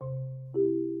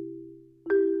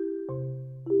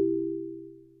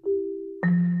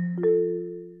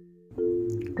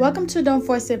Welcome to Don't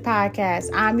Force It Podcast.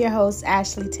 I'm your host,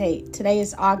 Ashley Tate. Today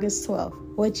is August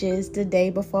 12th, which is the day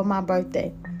before my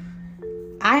birthday.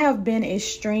 I have been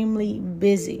extremely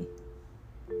busy,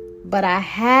 but I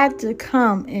had to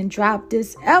come and drop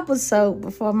this episode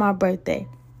before my birthday.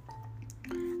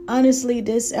 Honestly,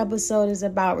 this episode is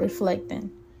about reflecting.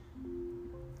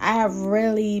 I have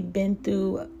really been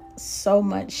through so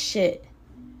much shit.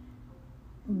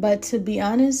 But to be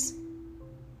honest,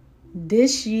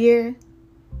 this year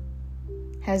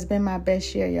has been my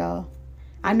best year, y'all.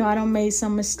 I know I done made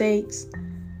some mistakes,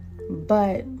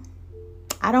 but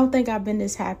I don't think I've been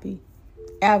this happy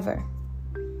ever.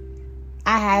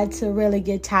 I had to really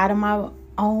get tired of my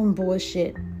own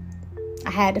bullshit.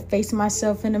 I had to face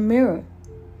myself in the mirror.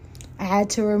 I had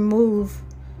to remove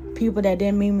people that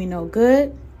didn't mean me no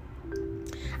good.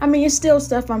 I mean, it's still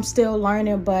stuff I'm still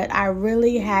learning, but I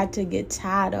really had to get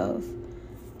tired of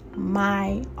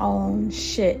my own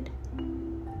shit.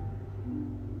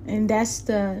 And that's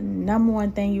the number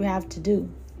one thing you have to do.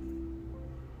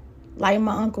 Like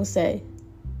my uncle said,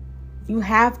 you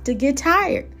have to get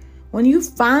tired. When you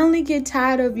finally get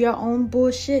tired of your own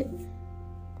bullshit,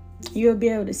 you'll be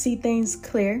able to see things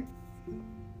clear.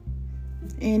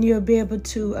 And you'll be able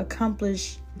to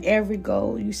accomplish every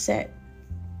goal you set.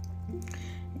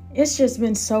 It's just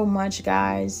been so much,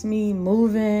 guys. Me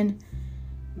moving,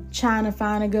 trying to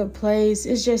find a good place.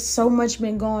 It's just so much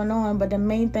been going on. But the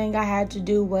main thing I had to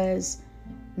do was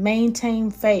maintain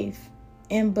faith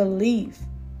and belief.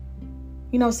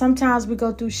 You know, sometimes we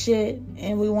go through shit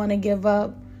and we want to give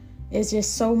up. It's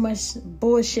just so much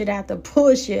bullshit after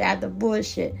bullshit after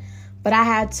bullshit. But I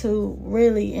had to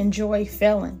really enjoy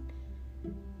failing.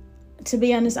 To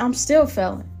be honest, I'm still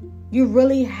failing. You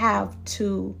really have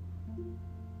to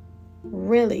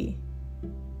really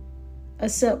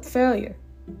accept failure.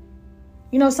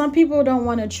 You know, some people don't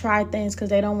want to try things because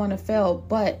they don't want to fail,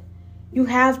 but you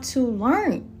have to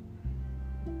learn.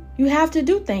 You have to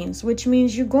do things, which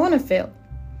means you're going to fail,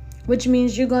 which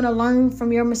means you're going to learn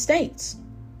from your mistakes.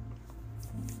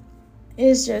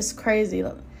 It's just crazy.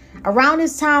 Around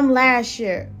this time last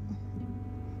year,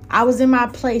 I was in my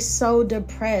place so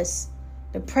depressed.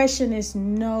 Depression is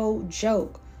no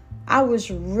joke. I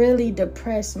was really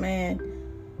depressed, man.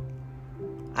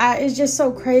 It's just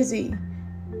so crazy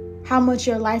how much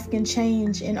your life can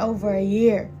change in over a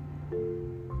year.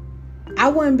 I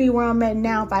wouldn't be where I'm at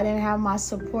now if I didn't have my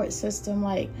support system.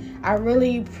 Like, I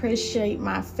really appreciate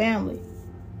my family.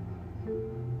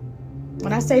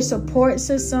 When I say support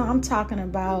system, I'm talking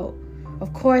about,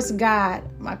 of course, God,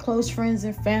 my close friends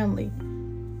and family.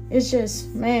 It's just,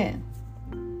 man,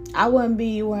 I wouldn't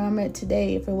be where I'm at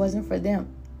today if it wasn't for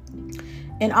them.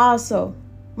 And also,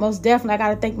 most definitely, I got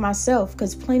to thank myself,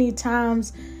 because plenty of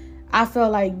times I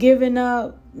felt like giving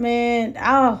up, man.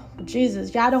 Oh,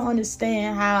 Jesus, y'all don't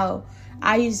understand how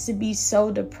I used to be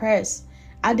so depressed.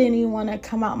 I didn't even want to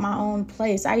come out my own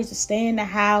place. I used to stay in the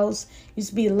house, used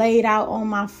to be laid out on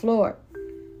my floor.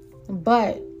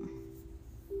 But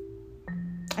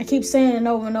I keep saying it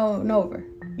over and over and over.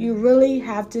 You really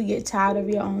have to get tired of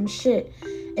your own shit.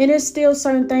 And there's still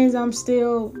certain things I'm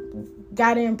still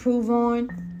got to improve on.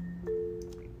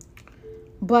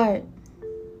 But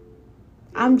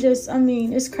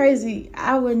it's crazy.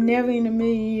 I would never in a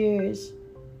million years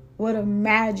would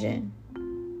imagine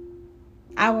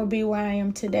I would be where I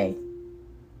am today.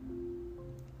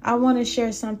 I want to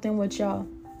share something with y'all.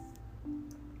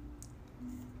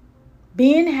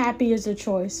 Being happy is a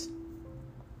choice.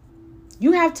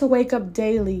 You have to wake up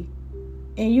daily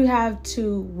and you have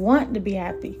to want to be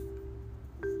happy.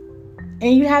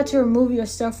 And you have to remove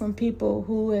yourself from people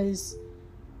who is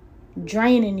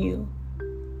draining you,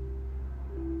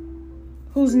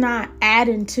 who's not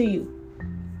adding to you.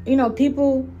 You know,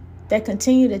 people that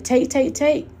continue to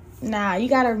take. Nah, you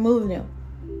got to remove them.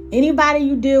 Anybody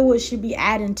you deal with should be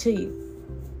adding to you.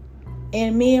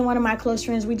 And me and one of my close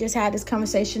friends, we just had this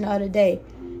conversation the other day.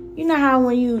 You know how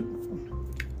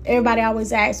everybody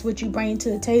always asks what you bring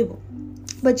to the table.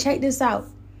 But check this out.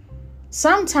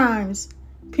 Sometimes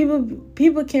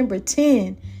people can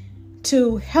pretend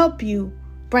to help you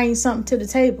bring something to the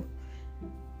table.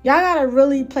 Y'all gotta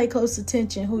really pay close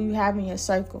attention who you have in your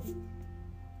circle.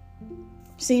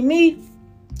 See, me,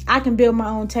 I can build my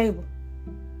own table.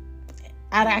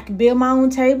 I can build my own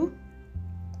table.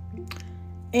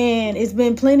 And it's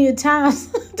been plenty of times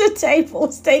the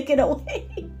table's taken away.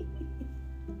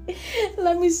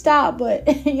 Let me stop,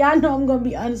 but y'all know I'm gonna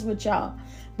be honest with y'all.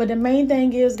 But the main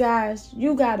thing is, guys,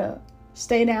 you gotta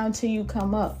stay down till you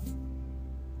come up.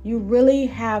 You really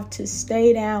have to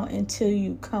stay down until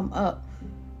you come up.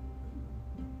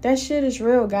 That shit is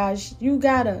real, guys. You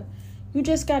gotta You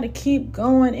just got to keep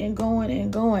going and going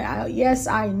and going. Yes,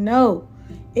 I know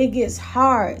it gets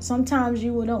hard. Sometimes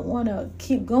you don't want to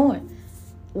keep going.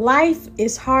 Life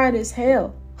is hard as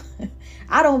hell.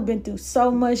 I done been through so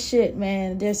much shit,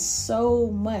 man. There's so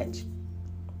much.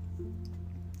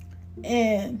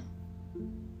 And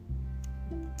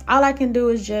all I can do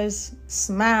is just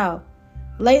smile.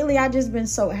 Lately, I just been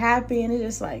so happy, and it's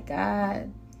just like,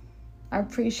 God, I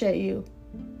appreciate you.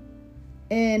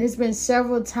 And it's been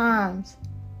several times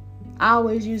I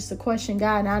always used to question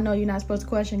God, and I know you're not supposed to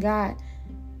question God.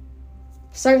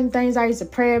 Certain things I used to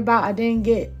pray about, I didn't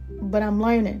get, but I'm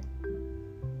learning.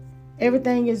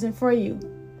 Everything isn't for you.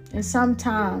 And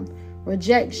sometimes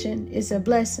rejection is a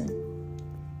blessing.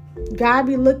 God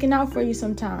be looking out for you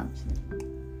sometimes.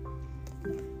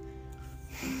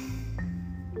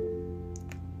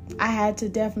 I had to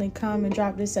definitely come and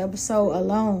drop this episode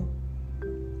alone.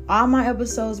 All my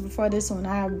episodes before this one,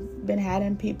 I have been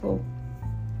having people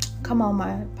come on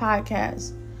my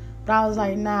podcast. But I was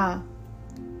like, nah,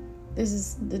 this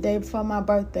is the day before my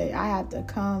birthday. I have to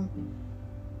come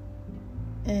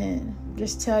and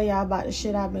just tell y'all about the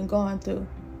shit I've been going through.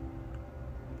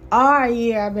 All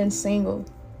year I've been single.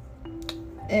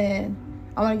 And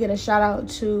I want to get a shout out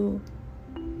to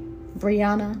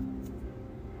Brianna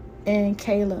and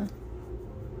Kayla,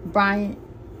 Bryant,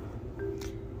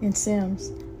 and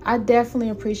Sims. I definitely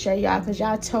appreciate y'all, because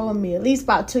y'all told me at least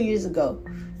about 2 years ago,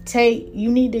 Tate,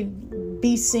 you need to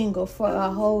be single for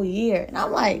a whole year. And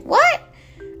I'm like, what?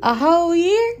 A whole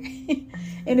year?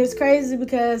 And it's crazy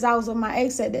because I was with my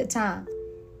ex at that time.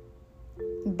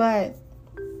 But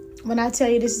when I tell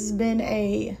you this has been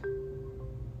a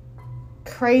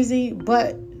crazy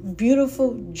but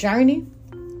beautiful journey,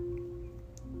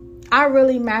 I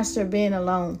really mastered being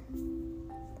alone.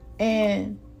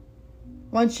 And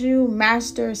once you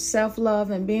master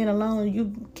self-love and being alone,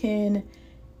 you can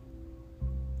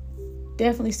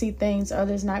definitely see things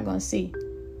others not going to see.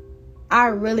 I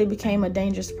really became a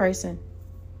dangerous person.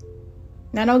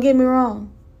 Now, don't get me wrong.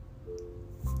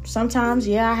 Sometimes,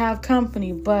 yeah, I have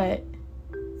company, but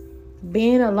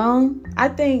being alone, I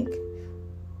think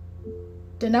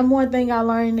the number one thing I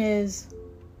learned is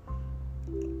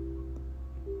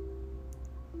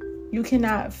you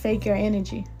cannot fake your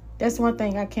energy. That's one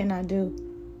thing I cannot do.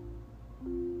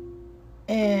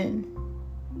 And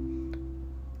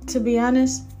to be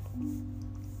honest,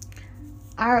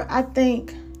 I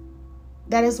think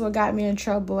that is what got me in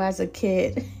trouble as a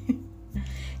kid.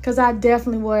 Because I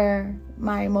definitely wear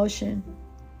my emotion.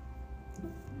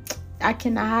 I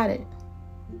cannot hide it.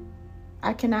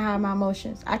 I cannot hide my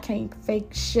emotions. I can't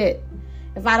fake shit.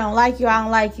 If I don't like you, I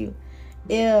don't like you.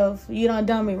 If you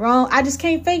done me wrong, I just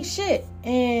can't fake shit.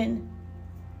 And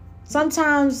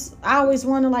sometimes I always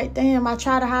wonder, like, damn, I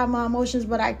try to hide my emotions,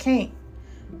 but I can't.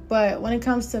 But when it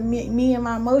comes to me and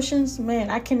my emotions, man,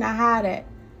 I cannot hide that.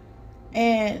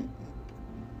 And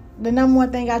the number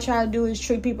one thing I try to do is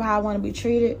treat people how I want to be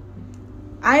treated.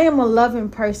 I am a loving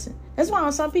person. That's why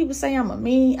when some people say I'm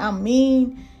mean,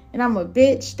 and I'm a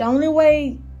bitch. The only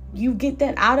way you get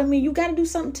that out of me, you got to do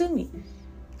something to me.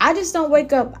 I just don't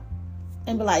wake up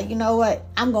and be like, you know what?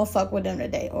 I'm going to fuck with them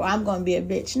today, or I'm going to be a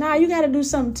bitch. Nah, you got to do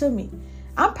something to me.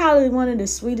 I'm probably one of the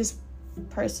sweetest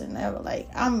person ever. Like,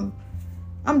 I'm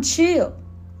chill.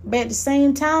 But at the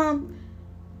same time,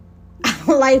 I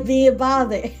don't like being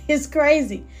bothered. It's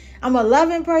crazy. I'm a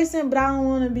loving person, but I don't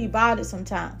want to be bothered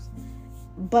sometimes.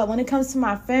 But when it comes to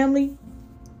my family,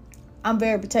 I'm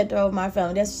very protective of my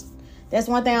family. That's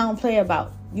one thing I don't play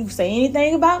about. You can say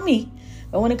anything about me,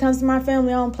 but when it comes to my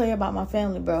family, I don't play about my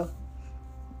family, bro.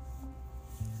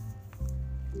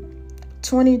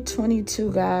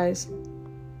 2022, guys.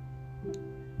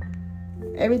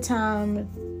 Every time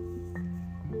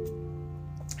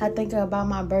I think about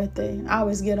my birthday, I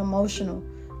always get emotional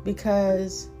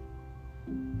because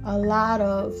a lot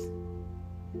of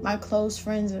my close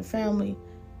friends and family,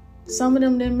 some of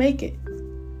them didn't make it.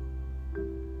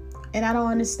 And I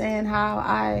don't understand how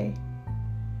I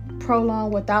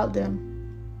prolong without them.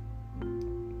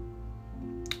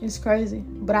 It's crazy.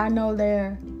 But I know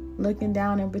they're looking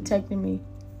down and protecting me.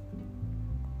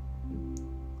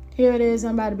 Here it is.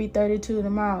 I'm about to be 32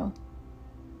 tomorrow.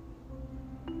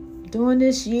 During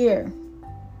this year,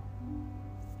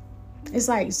 it's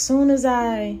like as soon as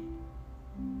I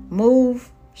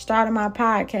started my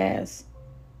podcast,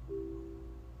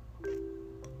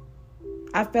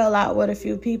 I fell out with a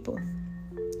few people.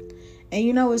 And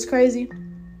you know what's crazy?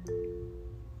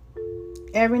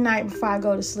 Every night before I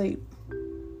go to sleep,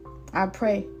 I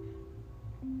pray.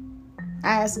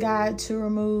 I ask God to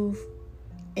remove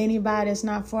anybody that's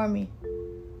not for me.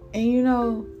 And you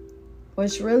know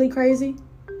what's really crazy?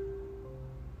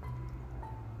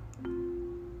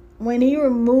 when he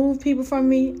removed people from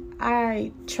me,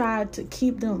 I tried to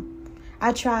keep them.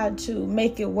 I tried to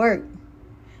make it work.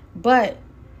 But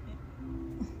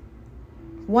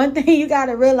one thing you got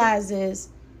to realize is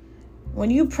when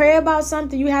you pray about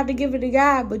something, you have to give it to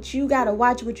God, but you got to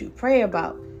watch what you pray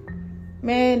about.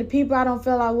 Man, the people I don't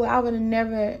feel I would have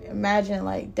never imagined,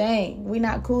 like, dang, we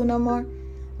not cool no more.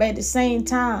 But at the same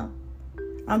time,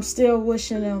 I'm still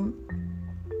wishing them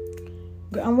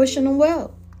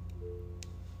well.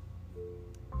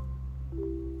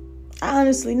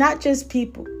 Honestly, not just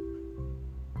people.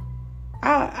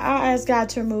 I ask God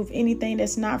to remove anything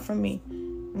that's not from me,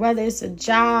 whether it's a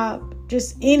job,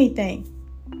 just anything.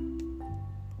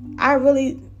 I'm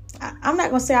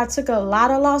not going to say I took a lot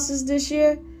of losses this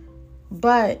year,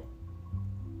 but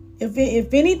if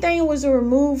anything was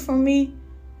removed from me,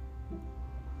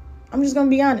 I'm just going to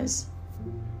be honest.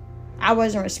 I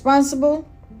wasn't responsible.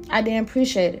 I didn't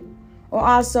appreciate it. Or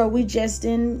also, we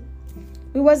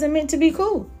wasn't meant to be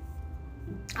cool.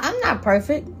 I'm not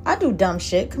perfect. I do dumb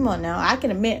shit. Come on now. I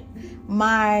can admit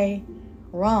my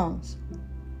wrongs.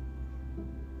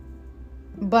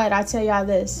 But I tell y'all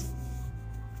this.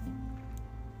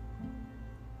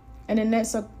 In the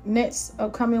next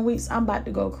upcoming weeks, I'm about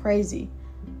to go crazy.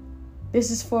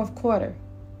 This is fourth quarter.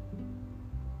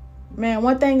 Man,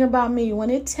 one thing about me,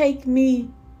 when I take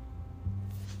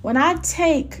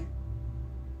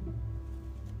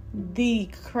the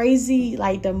crazy,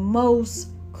 like the most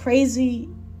crazy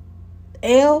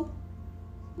L,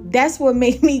 that's what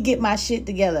made me get my shit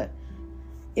together.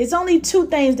 It's only two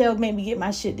things that will make me get my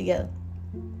shit together.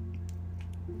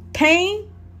 Pain,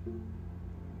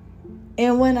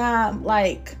 and when I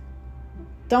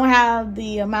don't have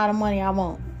the amount of money I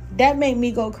want. That made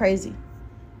me go crazy.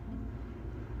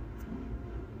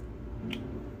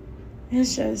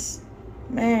 It's just,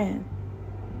 man.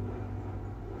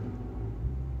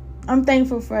 I'm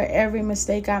thankful for every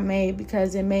mistake I made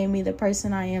because it made me the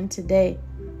person I am today.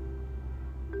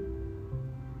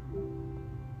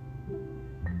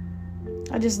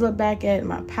 I just look back at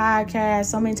my podcast.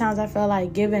 So many times I felt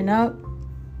like giving up.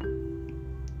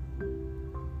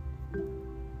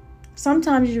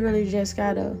 Sometimes you really just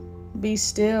gotta be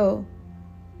still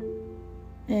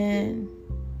and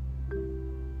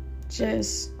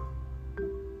just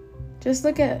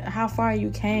look at how far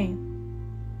you came.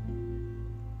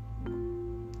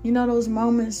 You know those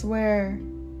moments where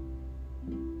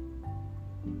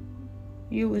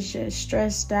you was just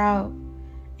stressed out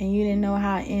and you didn't know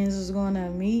how ends was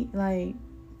gonna meet,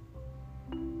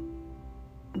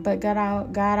 but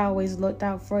God always looked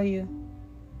out for you.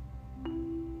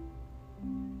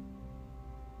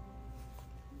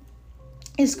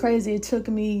 It's crazy. It took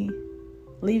me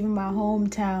leaving my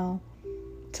hometown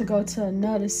to go to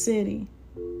another city.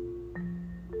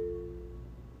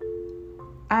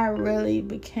 I really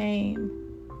became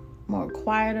more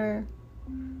quieter.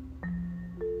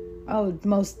 Oh,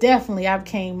 most definitely, I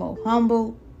became more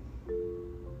humble.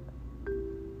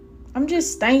 I'm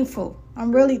just thankful.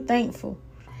 I'm really thankful.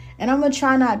 And I'm going to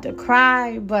try not to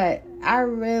cry, but I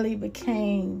really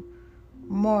became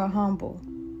more humble.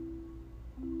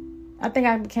 I think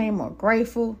I became more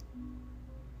grateful.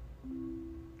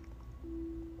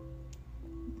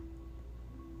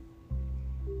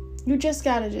 You just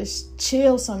gotta just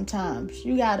chill sometimes.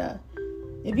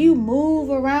 If you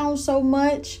move around so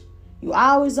much, you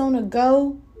always on the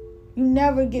go, you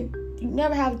never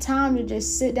have time to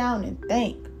just sit down and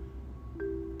think.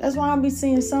 That's why I be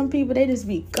seeing some people, they just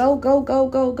be go, go, go,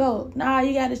 go, go. Nah,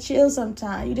 you gotta chill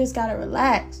sometimes. You just gotta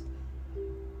relax.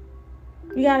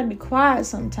 You gotta be quiet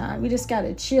sometimes. You just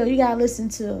gotta chill. You gotta listen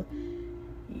to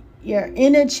your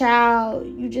inner child.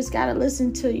 You just gotta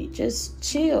listen to you. Just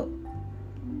chill.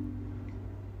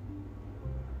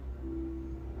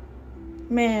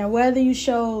 Man, whether you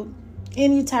showed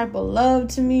any type of love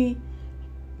to me,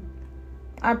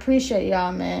 I appreciate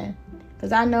y'all, man.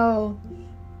 Because I know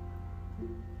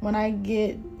when I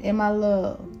get in my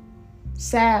little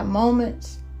sad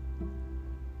moments,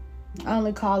 I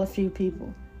only call a few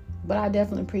people. But I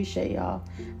definitely appreciate y'all.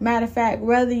 Matter of fact,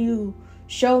 whether you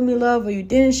showed me love or you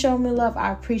didn't show me love,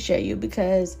 I appreciate you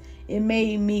because it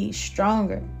made me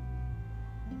stronger.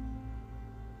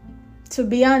 To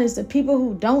be honest, the people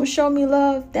who don't show me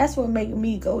love, that's what makes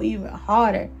me go even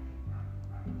harder.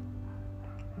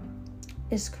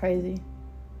 It's crazy.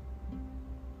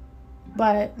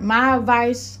 But my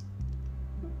advice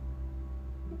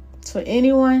to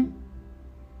anyone,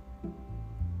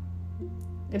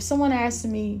 if someone asks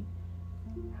me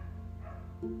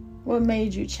what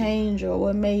made you change or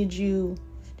what made you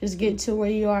just get to where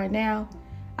you are now,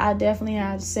 I definitely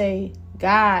have to say,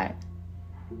 God.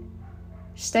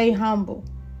 Stay humble.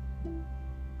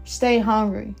 Stay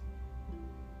hungry.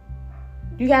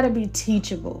 You got to be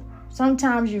teachable.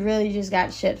 Sometimes you really just got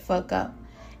to shut the fuck up.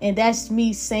 And that's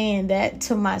me saying that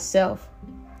to myself.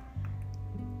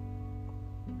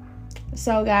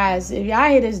 So, guys, if y'all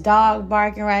hear this dog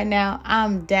barking right now,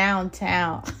 I'm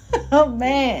downtown. Oh,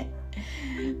 man.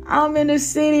 I'm in the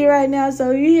city right now.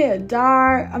 So, you hear a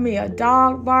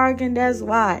dog barking, that's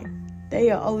why. They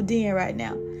are ODing right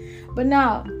now. But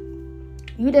now,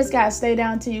 you just got to stay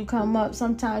down till you come up.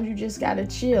 Sometimes you just got to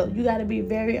chill. You got to be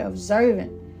very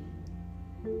observant.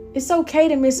 It's okay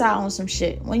to miss out on some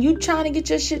shit. When you trying to get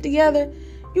your shit together,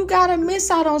 you got to miss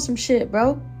out on some shit,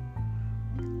 bro.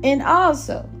 And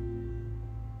also,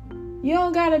 you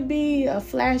don't got to be a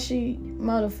flashy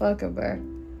motherfucker, bro.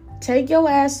 Take your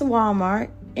ass to Walmart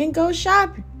and go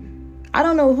shopping. I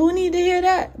don't know who need to hear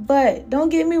that, but don't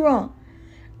get me wrong.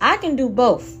 I can do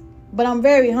both, but I'm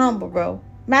very humble, bro.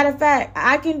 Matter of fact,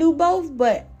 I can do both,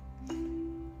 but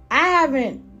I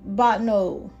haven't bought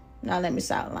no... Now, let me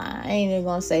stop lying. I ain't even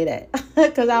going to say that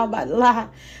because I was about to lie.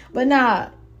 But nah,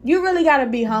 you really got to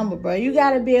be humble, bro. You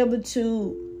got to be able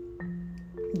to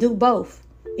do both.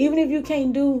 Even if you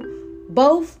can't do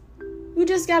both, you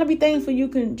just got to be thankful you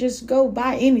can just go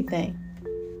buy anything.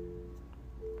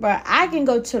 But I can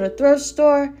go to the thrift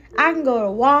store. I can go to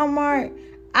Walmart.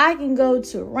 I can go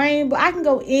to Rainbow. I can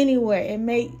go anywhere and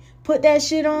put that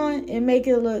shit on and make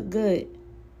it look good.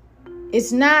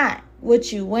 It's not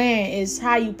what you wearing, is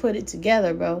how you put it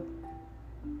together, bro.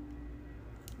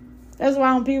 That's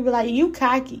why when people be like, you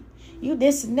cocky, you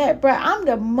this and that, bro. I'm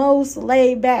the most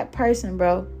laid back person,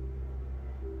 bro.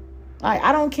 Like,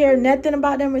 I don't care nothing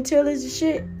about them materialistic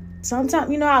shit. Sometimes,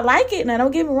 I like it. Now,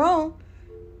 don't get me wrong.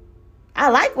 I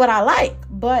like what I like.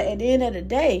 But at the end of the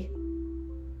day,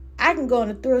 I can go in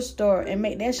the thrift store and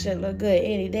make that shit look good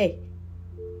any day.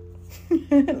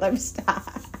 Let me stop.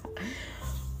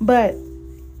 But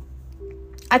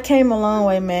I came a long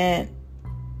way, man.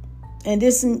 And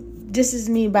this is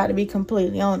me about to be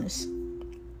completely honest.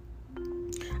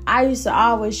 I used to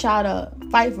always try to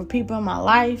fight for people in my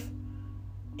life.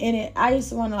 And I used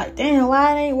to wonder, like, damn,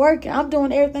 why it ain't working? I'm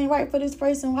doing everything right for this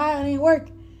person. Why it ain't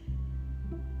working?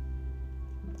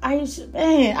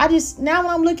 Now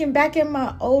when I'm looking back at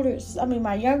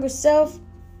my younger self,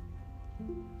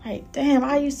 like, damn,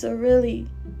 I used to really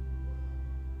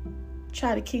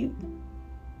try to keep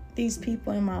these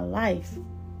people in my life.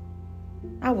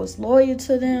 I was loyal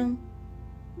to them.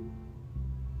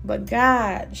 But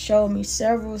God showed me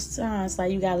several signs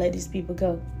like, you gotta let these people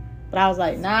go. But I was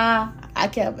like, nah. I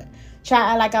kept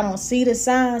trying like I don't see the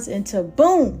signs until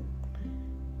boom.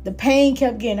 The pain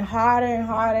kept getting harder and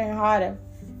harder and harder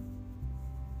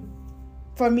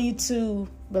for me to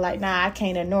be like, nah, I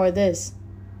can't ignore this.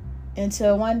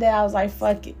 Until one day I was like,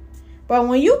 fuck it. But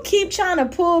when you keep trying to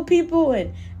pull people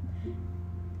and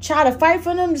try to fight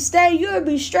for them to stay, you'll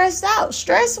be stressed out.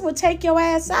 Stress will take your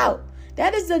ass out.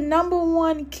 That is the number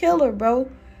one killer,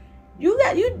 bro.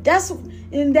 That's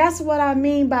what I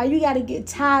mean by you got to get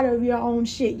tired of your own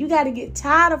shit. You got to get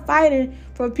tired of fighting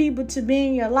for people to be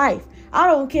in your life. I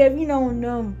don't care if you know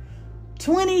them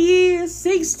 20 years,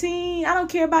 16. I don't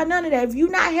care about none of that. If you're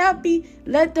not happy,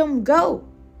 let them go.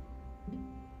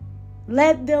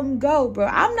 Let them go, bro.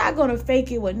 I'm not going to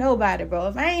fake it with nobody, bro.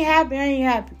 If I ain't happy, I ain't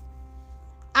happy.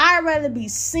 I'd rather be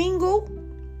single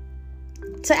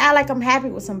to act like I'm happy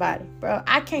with somebody, bro.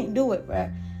 I can't do it,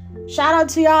 bro. Shout out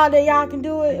to y'all that y'all can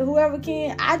do it. Whoever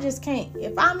can, I just can't.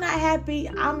 If I'm not happy,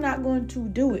 I'm not going to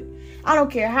do it. I don't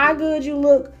care how good you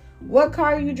look, what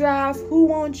car you drive, who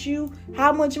wants you,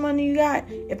 how much money you got.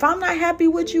 If I'm not happy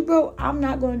with you, bro, I'm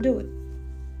not going to do it.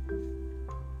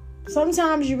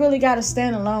 Sometimes you really got to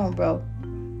stand alone, bro.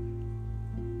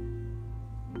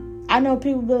 I know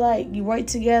people be like, you work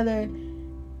together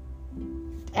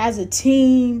as a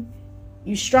team,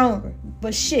 you stronger.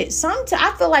 But shit, sometimes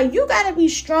I feel like you got to be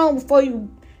strong before you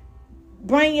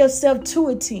bring yourself to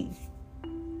a team.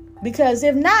 Because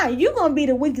if not, you're going to be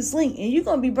the weakest link and you're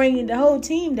going to be bringing the whole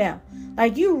team down.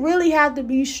 Like, you really have to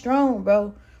be strong,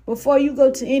 bro, before you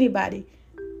go to anybody.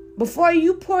 Before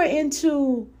you pour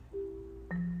into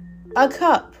a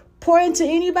cup, pour into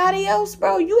anybody else,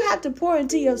 bro, you have to pour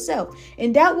into yourself.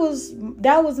 And that was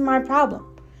my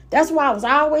problem. That's why I was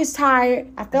always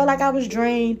tired. I felt like I was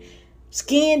drained.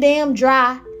 Skin damn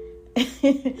dry.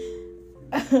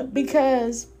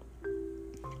 Because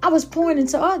I was pouring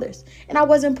into others. And I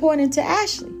wasn't pouring into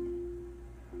Ashley.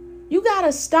 You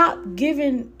gotta stop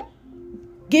giving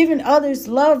others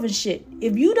love and shit.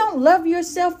 If you don't love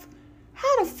yourself,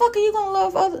 how the fuck are you gonna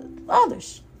love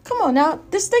others? Come on now.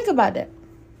 Just think about that.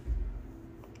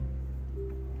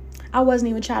 I wasn't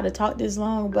even trying to talk this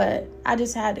long, but I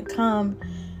just had to come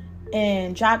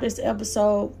and drop this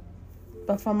episode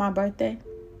before my birthday.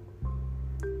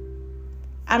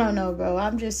 I don't know, bro.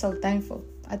 I'm just so thankful.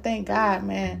 I thank God,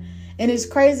 man. And it's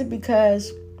crazy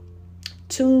because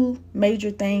 2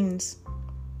 major things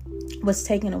was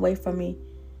taken away from me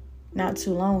not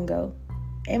too long ago.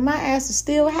 And my ass is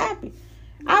still happy.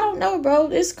 I don't know, bro.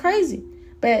 It's crazy.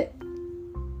 But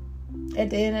at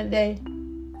the end of the day,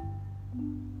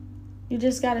 you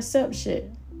just gotta accept shit.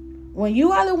 When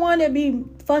you are the one that be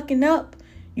fucking up,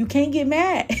 you can't get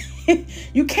mad.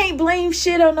 You can't blame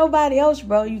shit on nobody else,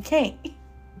 bro. You can't.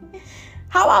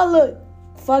 How I look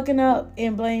fucking up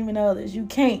and blaming others? You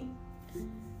can't.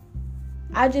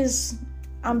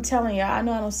 I'm telling y'all, I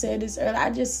know I don't say this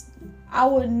earlier. I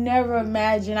would never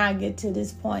imagine I get to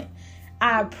this point.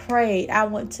 I prayed. I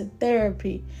went to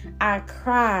therapy. I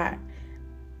cried.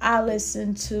 I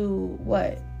listened to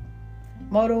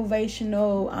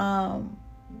motivational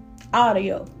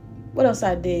audio. What else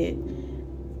I did?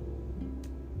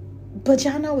 But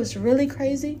y'all know what's really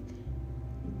crazy?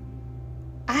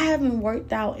 I haven't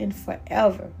worked out in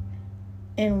forever.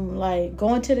 And like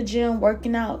going to the gym,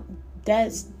 working out,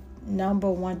 that's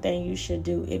number one thing you should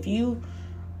do. If you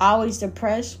always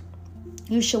depressed,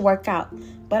 you should work out.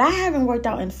 But I haven't worked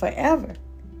out in forever.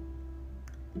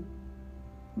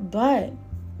 But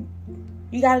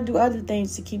you got to do other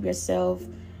things to keep yourself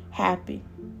happy.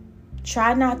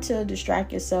 Try not to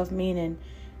distract yourself, meaning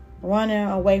running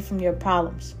away from your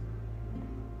problems.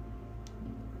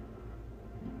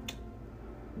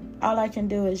 All I can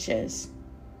do is just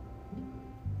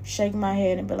shake my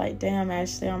head and be like, damn,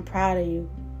 Ashley, I'm proud of you.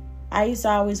 I used to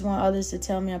always want others to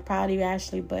tell me I'm proud of you,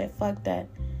 Ashley, but fuck that.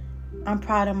 I'm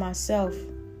proud of myself.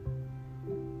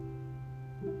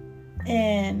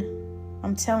 And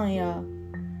I'm telling y'all,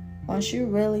 once you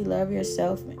really love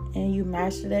yourself and you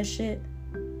master that shit,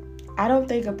 I don't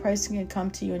think a person can come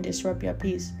to you and disrupt your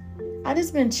peace. I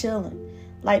just been chilling.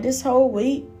 Like this whole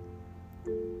week,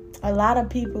 a lot of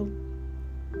people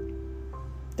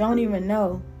don't even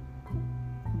know,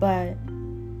 but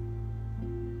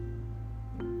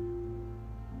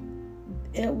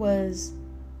it was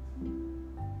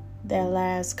their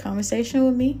last conversation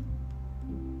with me,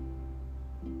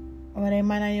 or they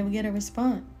might not even get a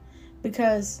response.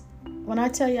 Because when I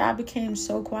tell you I became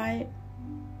so quiet,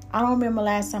 I don't remember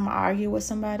last time I argued with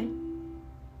somebody.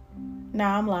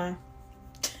 Nah, I'm lying.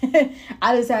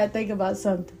 I just had to think about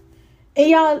something. And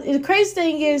y'all, the crazy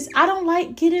thing is, I don't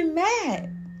like getting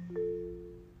mad.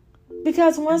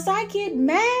 Because once I get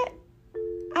mad,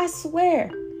 I swear,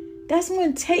 that's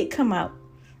when Tate come out.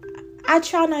 I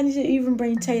try not to even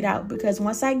bring Tate out, because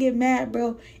once I get mad,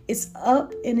 bro, it's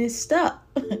up and it's stuck.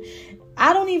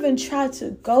 I don't even try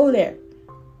to go there.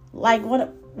 Like one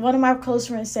of my close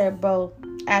friends said, bro,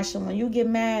 Ashley, when you get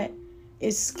mad,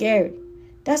 it's scary.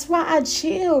 That's why I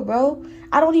chill, bro.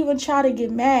 I don't even try to get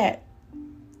mad.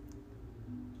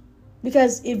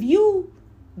 Because if you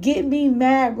get me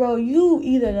mad, bro, you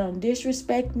either done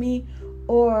disrespect me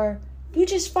or you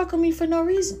just fuck with me for no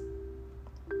reason.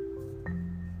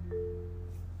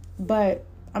 But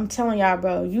I'm telling y'all,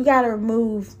 bro, you got to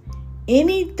remove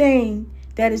anything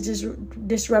that is just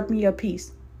disrupting your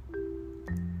peace.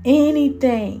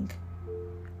 Anything.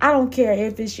 I don't care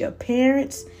if it's your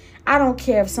parents. I don't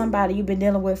care if somebody you've been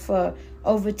dealing with for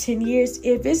over 10 years.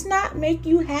 If it's not make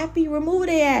you happy, remove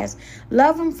their ass.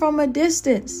 Love them from a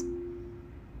distance.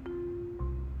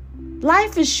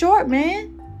 Life is short,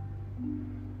 man.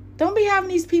 Don't be having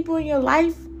these people in your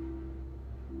life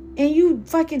and you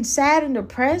fucking sad and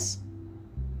depressed.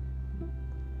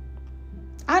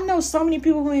 I know so many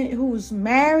people who's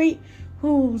married,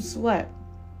 who's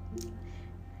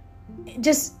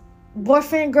just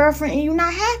boyfriend, girlfriend, and you're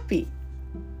not happy.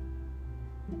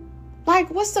 Like,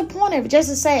 what's the point of it? Just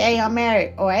to say, hey, I'm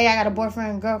married, or hey, I got a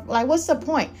boyfriend, girlfriend. Like, what's the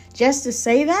point? Just to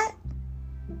say that?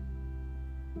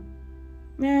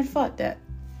 Man, fuck that.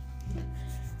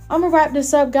 I'm gonna wrap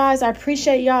this up, guys. I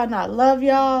appreciate y'all and I love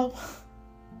y'all.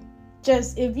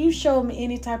 Just, if you showed me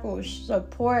any type of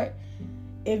support,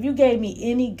 if you gave me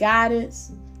any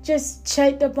guidance, just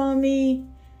checked up on me.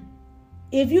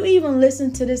 If you even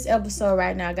listen to this episode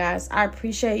right now, guys, I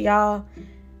appreciate y'all.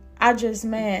 I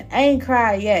ain't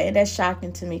cried yet, and that's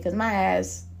shocking to me, because my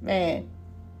ass, man,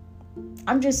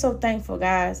 I'm just so thankful,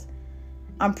 guys.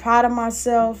 I'm proud of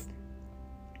myself.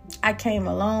 I came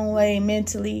a long way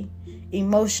mentally,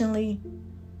 emotionally.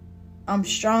 I'm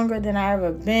stronger than I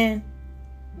ever been.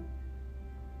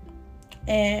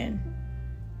 And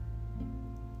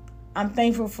I'm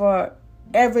thankful for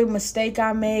every mistake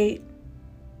I made,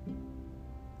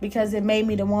 because it made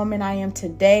me the woman I am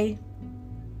today.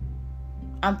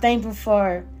 I'm thankful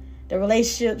for the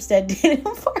relationships that didn't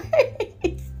work.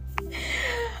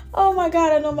 Oh my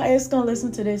God, I know my ex gonna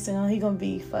listen to this and he gonna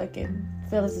be fucking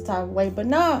feeling the type of way. But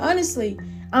no, honestly,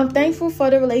 I'm thankful for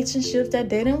the relationships that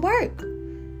didn't work.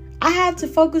 I had to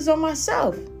focus on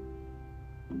myself.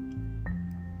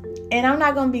 And I'm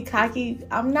not gonna be cocky.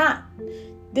 I'm not.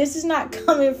 This is not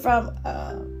coming from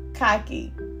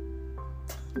cocky.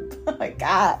 Oh my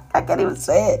God, I can't even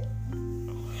say it.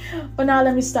 But now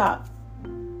let me stop.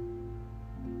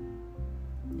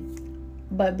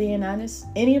 But being honest,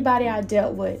 anybody I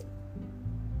dealt with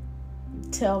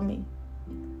tell me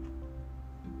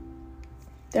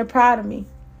they're proud of me.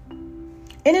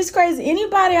 And it's crazy.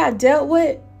 Anybody I dealt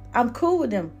with, I'm cool with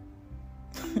them.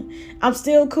 I'm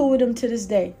still cool with them to this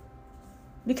day.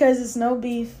 Because it's no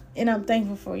beef, and I'm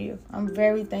thankful for you. I'm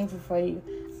very thankful for you.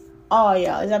 All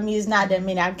y'all. I mean, it's not that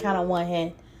many. I can count on one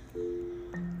hand.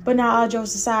 But now, all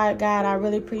jokes aside, God, I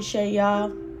really appreciate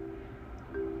y'all.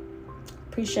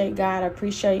 Appreciate God. I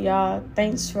appreciate y'all.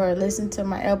 Thanks for listening to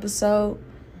my episode.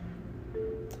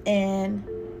 And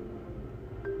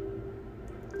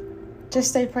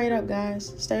just stay prayed up,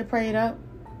 guys. Stay prayed up.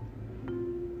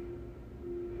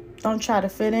 Don't try to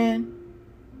fit in.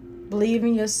 Believe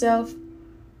in yourself.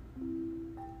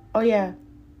 Oh, yeah.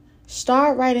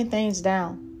 Start writing things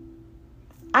down.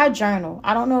 I journal.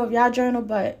 I don't know if y'all journal,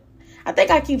 but I think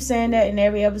I keep saying that in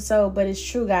every episode, but it's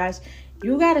true, guys.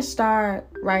 You got to start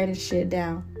writing shit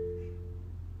down.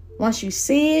 Once you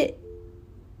see it,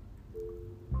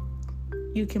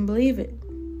 you can believe it.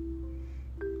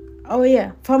 Oh,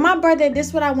 yeah. For my birthday, this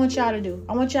is what I want y'all to do.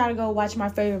 I want y'all to go watch my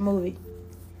favorite movie.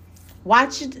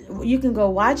 Watch it. You can go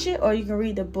watch it or you can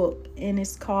read the book, and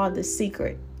it's called The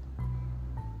Secret.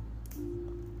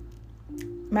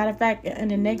 Matter of fact, in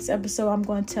the next episode, I'm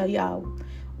going to tell y'all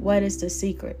what is the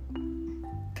secret.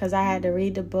 Because I had to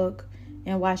read the book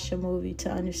and watch the movie to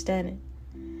understand it.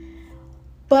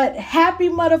 But happy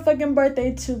motherfucking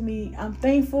birthday to me. I'm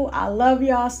thankful. I love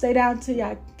y'all. Stay down till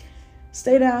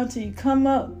you come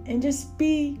up and just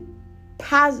be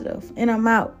positive. And I'm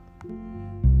out.